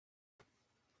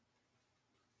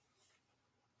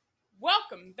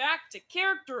Welcome back to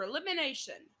Character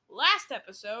Elimination. Last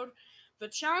episode, the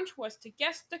challenge was to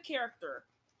guess the character,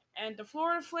 and the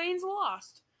Florida Flames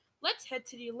lost. Let's head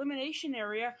to the elimination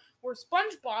area where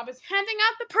SpongeBob is handing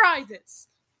out the prizes.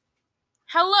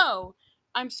 Hello,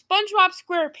 I'm SpongeBob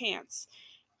SquarePants.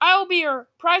 I will be your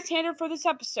prize hander for this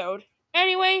episode.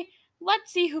 Anyway,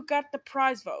 let's see who got the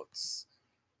prize votes.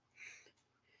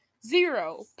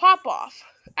 0, Popoff,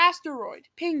 Asteroid,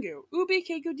 Pingu, Ubi,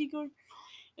 Keiko, Deco,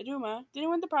 Aduma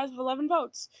didn't win the prize with 11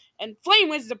 votes, and Flame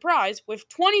wins the prize with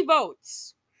 20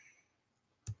 votes.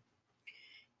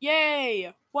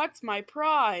 Yay! What's my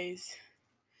prize?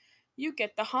 You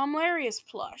get the Humlarious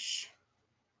plush.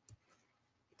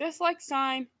 Dislike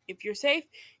sign. If you're safe,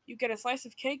 you get a slice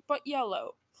of cake but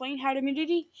yellow. Flame had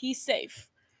immunity, he's safe.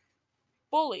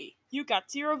 Bully, you got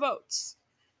 0 votes.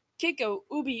 Keiko,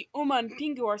 Ubi, Uma, and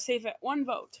Pingu are safe at 1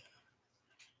 vote.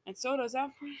 And so does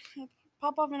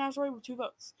Popoff and Asteroid with 2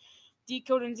 votes.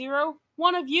 Decode and 0,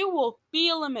 one of you will be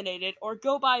eliminated or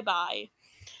go bye-bye.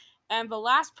 And the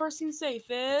last person safe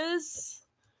is...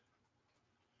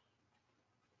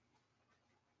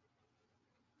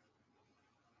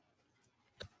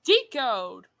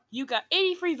 Decode! You got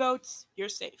 83 votes, you're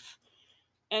safe.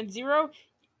 And 0,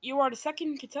 you are the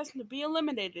second contestant to be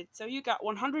eliminated, so you got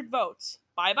 100 votes.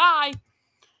 Bye-bye!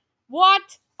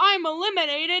 What? I'm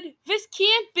eliminated? This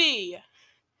can't be!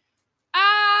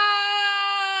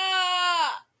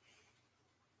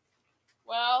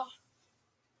 Well,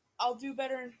 I'll do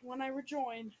better when I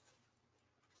rejoin.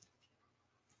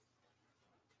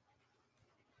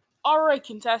 Alright,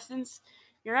 contestants.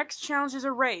 Your next challenge is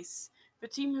a race. The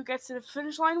team who gets to the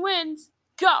finish line wins.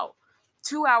 Go!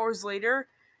 2 hours later.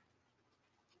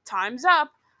 Time's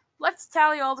up. Let's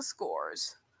tally all the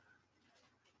scores.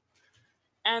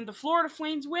 And the Florida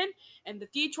Flames win, and the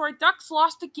Detroit Ducks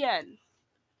lost again.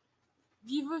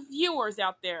 The viewers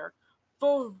out there,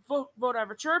 vote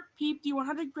over chirp, peep,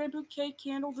 D100, Grand Bouquet,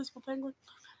 Candle, Disco Penguin,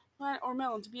 or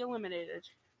Melon to be eliminated.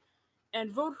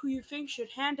 And vote who you think should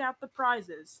hand out the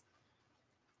prizes.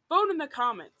 Vote in the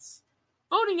comments.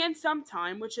 Voting ends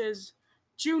sometime, which is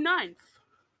June 9th.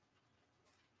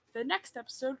 The next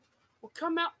episode will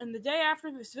come out in the day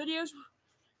after this video's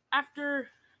after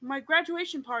my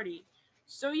graduation party.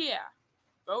 So yeah,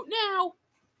 vote now.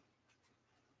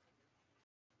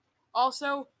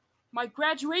 Also, my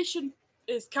graduation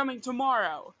is coming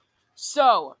tomorrow.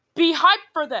 So, be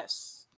hyped for this.